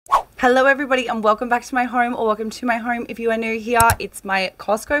Hello everybody and welcome back to my home, or welcome to my home if you are new here. It's my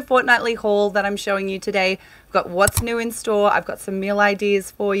Costco fortnightly haul that I'm showing you today. I've got what's new in store, I've got some meal ideas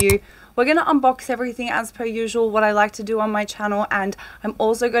for you. We're going to unbox everything as per usual, what I like to do on my channel, and I'm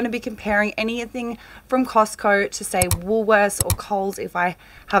also going to be comparing anything from Costco to say Woolworths or Coles if I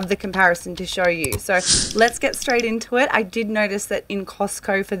have the comparison to show you. So let's get straight into it. I did notice that in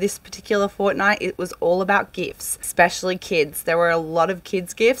Costco for this particular fortnight it was all about gifts, especially kids. There were a lot of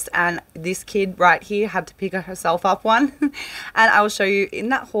kids gifts and this kid right here had to pick herself up one and I will show you in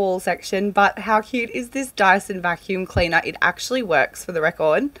that haul section. But how cute is this Dyson vacuum cleaner? It actually works, for the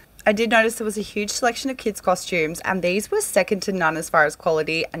record. I did notice there was a huge selection of kids costumes and these were second to none as far as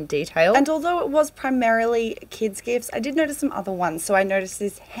quality and detail. And although it was primarily kids gifts, I did notice some other ones. So I noticed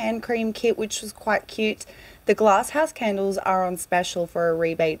this hand cream kit, which was quite cute. The glass house candles are on special for a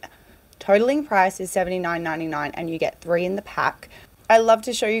rebate. Totaling price is $79.99 and you get 3 in the pack. I love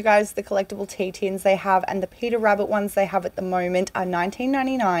to show you guys the collectible tea tins they have, and the Peter Rabbit ones they have at the moment are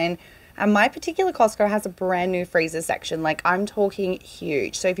 $19.99. And my particular Costco has a brand new freezer section, like I'm talking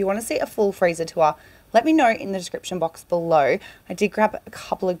huge. So if you want to see a full freezer tour, let me know in the description box below. I did grab a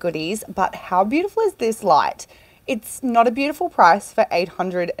couple of goodies, but how beautiful is this light? It's not a beautiful price for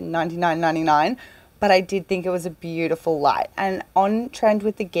 $899.99, but I did think it was a beautiful light. And on trend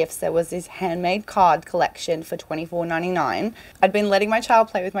with the gifts, there was this handmade card collection for $24.99. I'd been letting my child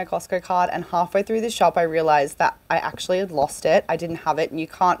play with my Costco card, and halfway through the shop I realized that I actually had lost it. I didn't have it, and you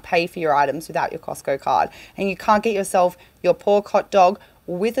can't pay for your items without your Costco card. And you can't get yourself your pork hot dog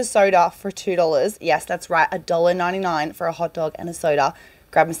with a soda for $2. Yes, that's right, $1.99 for a hot dog and a soda.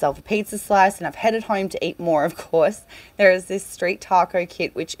 Grab myself a pizza slice and I've headed home to eat more, of course. There is this street taco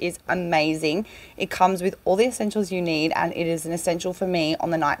kit which is amazing. It comes with all the essentials you need and it is an essential for me on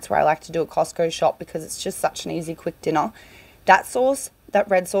the nights where I like to do a Costco shop because it's just such an easy quick dinner. That sauce, that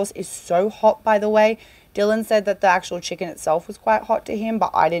red sauce, is so hot, by the way. Dylan said that the actual chicken itself was quite hot to him,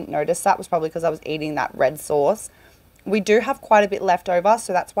 but I didn't notice that. It was probably because I was eating that red sauce. We do have quite a bit left over,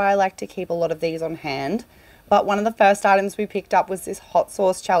 so that's why I like to keep a lot of these on hand. But one of the first items we picked up was this hot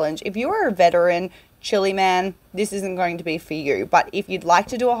sauce challenge. If you are a veteran chili man, this isn't going to be for you. But if you'd like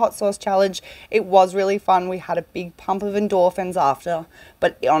to do a hot sauce challenge, it was really fun. We had a big pump of endorphins after,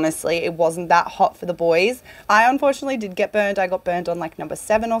 but honestly, it wasn't that hot for the boys. I unfortunately did get burned. I got burned on like number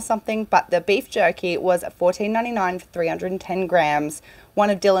 7 or something, but the beef jerky was $14.99 for 310 grams. One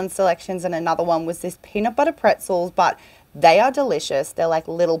of Dylan's selections and another one was this peanut butter pretzels, but they are delicious. They're like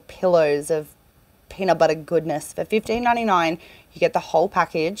little pillows of peanut butter goodness. For $15.99 you get the whole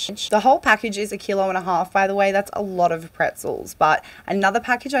package. The whole package is 1.5 kilos, by the way. That's a lot of pretzels. But another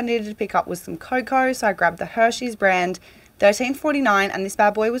package I needed to pick up was some cocoa, so I grabbed the Hershey's brand, $13.49, and this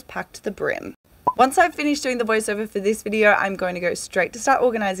bad boy was packed to the brim. Once I've finished doing the voiceover for this video, I'm going to go straight to start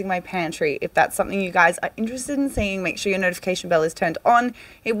organizing my pantry. If that's something you guys are interested in seeing, make sure your notification bell is turned on.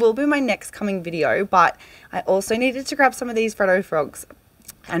 It will be my next coming video, but I also needed to grab some of these Freddo frogs.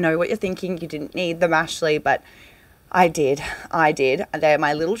 I know what you're thinking, you didn't need them, Ashley, but I did. They're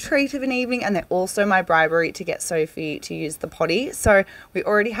my little treat of an evening, and they're also my bribery to get Sophie to use the potty. So we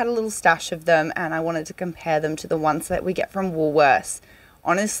already had a little stash of them, and I wanted to compare them to the ones that we get from Woolworths.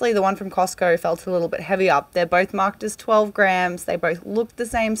 Honestly, the one from Costco felt a little bit heavier. They're both marked as 12 grams. They both look the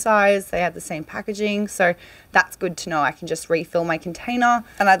same size. They have the same packaging. So that's good to know. I can just refill my container.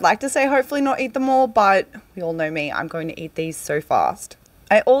 And I'd like to say hopefully not eat them all, but we all know me. I'm going to eat these so fast.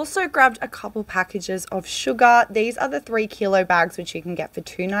 I also grabbed a couple packages of sugar. These are the 3 kilo bags, which you can get for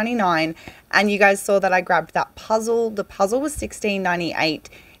 $2.99. And you guys saw that I grabbed that puzzle. The puzzle was $16.98.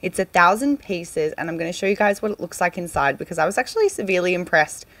 It's 1,000 pieces, and I'm going to show you guys what it looks like inside because I was actually severely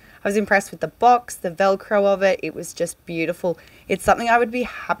impressed. I was impressed with the box, the Velcro of it. It was just beautiful. It's something I would be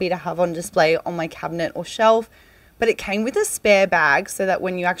happy to have on display on my cabinet or shelf. But it came with a spare bag so that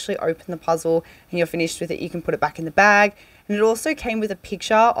when you actually open the puzzle and you're finished with it, you can put it back in the bag. And it also came with a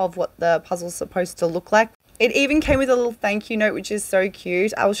picture of what the puzzle's supposed to look like. It even came with a little thank you note, which is so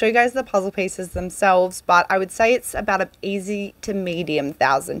cute. I will show you guys the puzzle pieces themselves, but I would say it's about an easy to medium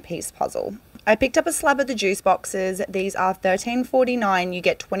 1,000-piece puzzle. I picked up a slab of the juice boxes. These are $13.49. You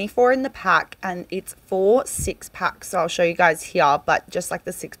get 24 in the pack, and it's 4 6-packs. So I'll show you guys here, but just like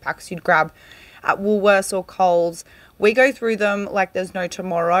the 6-packs you'd grab at Woolworths or Coles. We go through them like there's no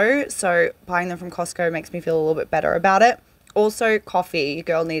tomorrow, so buying them from Costco makes me feel a little bit better about it. Also, coffee. Your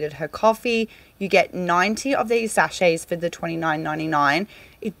girl needed her coffee. You get 90 of these sachets for the $29.99.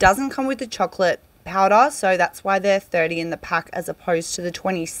 It doesn't come with the chocolate powder, so that's why they're 30 in the pack as opposed to the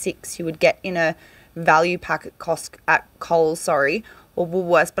 26 you would get in a value pack at Coles, or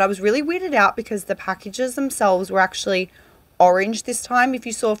Woolworths. But I was really weirded out because the packages themselves were actually orange this time. If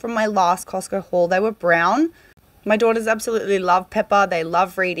you saw from my last Costco haul, they were brown. My daughters absolutely love pepper. They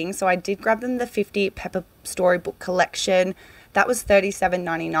love reading. So I did grab them the 50 pepper storybook collection. That was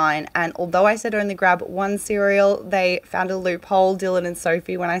 $37.99. And although I said only grab one cereal, they found a loophole, Dylan and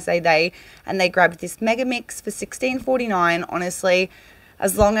Sophie, when I say they, and they grabbed this mega mix for $16.49. Honestly,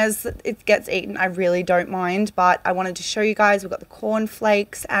 as long as it gets eaten, I really don't mind. But I wanted to show you guys, we've got the corn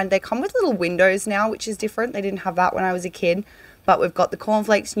flakes, and they come with little windows now, which is different. They didn't have that when I was a kid. But we've got the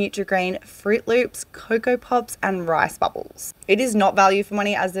cornflakes, Nutri-Grain, Fruit Loops, Cocoa Pops, and Rice Bubbles. It is not value for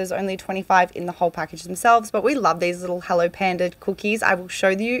money as there's only 25 in the whole package themselves, but we love these little Hello Panda cookies. I will show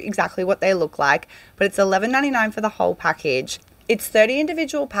you exactly what they look like, but it's $11.99 for the whole package. It's 30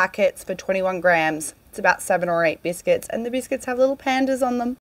 individual packets for 21 grams. It's about 7 or 8 biscuits, and the biscuits have little pandas on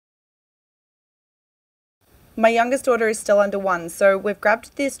them. My youngest daughter is still under 1, so we've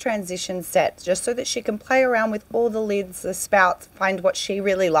grabbed this transition set just so that she can play around with all the lids, the spouts, find what she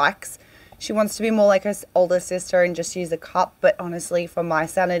really likes. She wants to be more like her older sister and just use a cup, but honestly, for my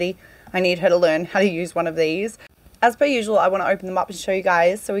sanity, I need her to learn how to use one of these. As per usual, I want to open them up and show you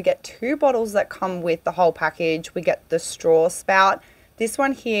guys. So we get 2 bottles that come with the whole package. We get the straw spout. This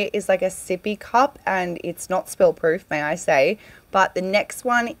one here is like a sippy cup, and it's not spill proof, may I say. But the next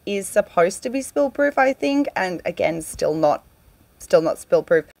one is supposed to be spill proof, I think, and again, still not spill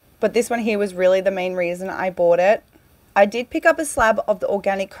proof. But this one here was really the main reason I bought it. I did pick up a slab of the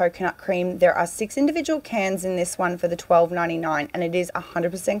organic coconut cream. There are 6 individual cans in this one for the $12.99, and it is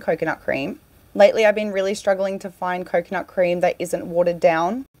 100% coconut cream. Lately, I've been really struggling to find coconut cream that isn't watered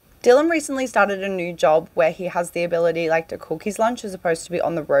down. Dylan recently started a new job where he has the ability like to cook his lunch as opposed to be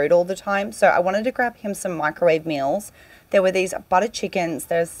on the road all the time. So I wanted to grab him some microwave meals. There were these butter chickens.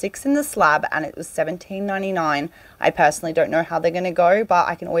 There's 6 in the slab and it was $17.99. I personally don't know how they're going to go, but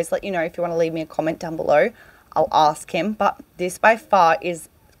I can always let you know if you want to leave me a comment down below. I'll ask him, but this by far is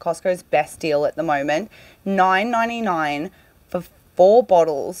Costco's best deal at the moment. $9.99 for 4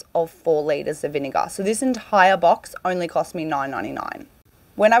 bottles of 4 litres of vinegar. So this entire box only cost me $9.99.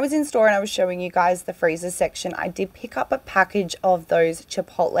 When I was in store and I was showing you guys the freezer section, I did pick up a package of those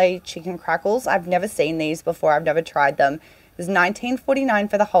Chipotle chicken crackles. I've never seen these before. I've never tried them. It was $19.49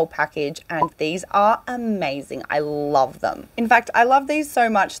 for the whole package, and these are amazing. I love them. In fact, I love these so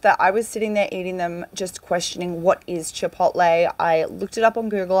much that I was sitting there eating them just questioning what is Chipotle. I looked it up on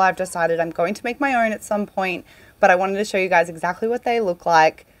Google. I've decided I'm going to make my own at some point, but I wanted to show you guys exactly what they look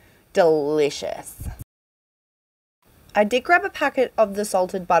like. Delicious. I did grab a packet of the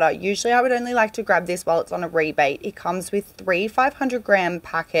salted butter. Usually I would only like to grab this while it's on a rebate. It comes with 3 500-gram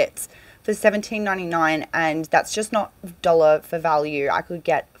packets for $17.99, and that's just not dollar for value. I could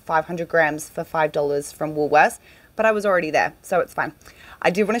get 500 grams for $5 from Woolworths, but I was already there, so it's fine.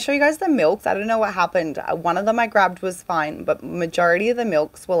 I do want to show you guys the milks. I don't know what happened. One of them I grabbed was fine, but majority of the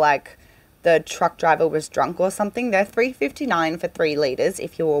milks were like the truck driver was drunk or something. They're $3.59 for 3 litres,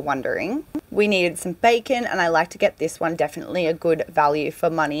 if you were wondering. We needed some bacon, and I like to get this one, definitely a good value for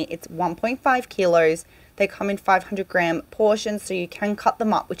money. It's 1.5 kilos. They come in 500-gram portions, so you can cut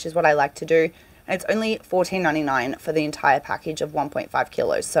them up, which is what I like to do. And it's only $14.99 for the entire package of 1.5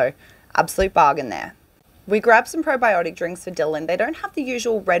 kilos, so absolute bargain there. We grabbed some probiotic drinks for Dylan. They don't have the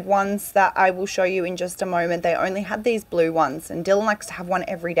usual red ones that I will show you in just a moment. They only had these blue ones, and Dylan likes to have one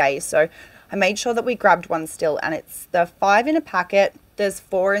every day, so I made sure that we grabbed one still, and it's the 5 in a packet. There's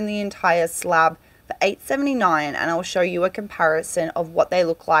 4 in the entire slab for $8.79, and I'll show you a comparison of what they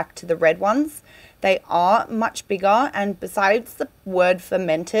look like to the red ones. They are much bigger, and besides the word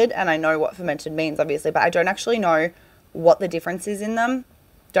fermented, and I know what fermented means obviously, but I don't actually know what the difference is in them.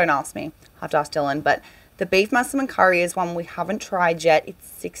 Don't ask me. I have to ask Dylan. But the beef massaman curry is one we haven't tried yet.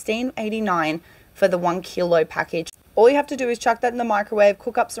 It's $16.89 for the 1 kilo package. All you have to do is chuck that in the microwave,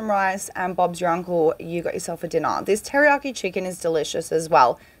 cook up some rice, and Bob's your uncle, you got yourself a dinner. This teriyaki chicken is delicious as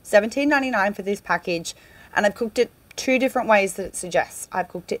well. $17.99 for this package, and I've cooked it 2 different ways that it suggests. I've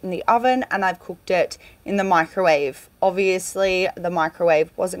cooked it in the oven and I've cooked it in the microwave. Obviously, the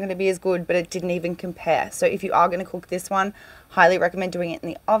microwave wasn't going to be as good, but it didn't even compare. So if you are going to cook this one, highly recommend doing it in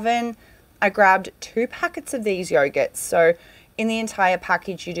the oven. I grabbed 2 packets of these yogurts. So in the entire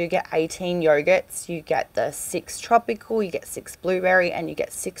package, you do get 18 yogurts. You get the 6 tropical, you get 6 blueberry, and you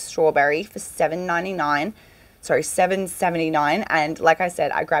get 6 strawberry for $7.79. And like I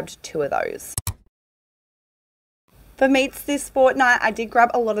said, I grabbed 2 of those. For meats this fortnight, I did grab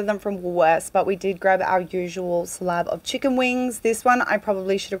a lot of them from Woolworths, but we did grab our usual slab of chicken wings. This one, I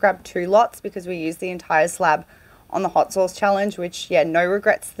probably should have grabbed 2 lots because we used the entire slab on the hot sauce challenge, which, yeah, no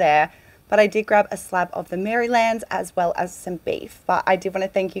regrets there. But I did grab a slab of the Marylands as well as some beef. But I did want to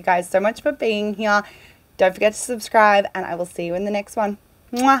thank you guys so much for being here. Don't forget to subscribe, and I will see you in the next one.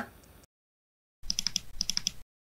 Mwah!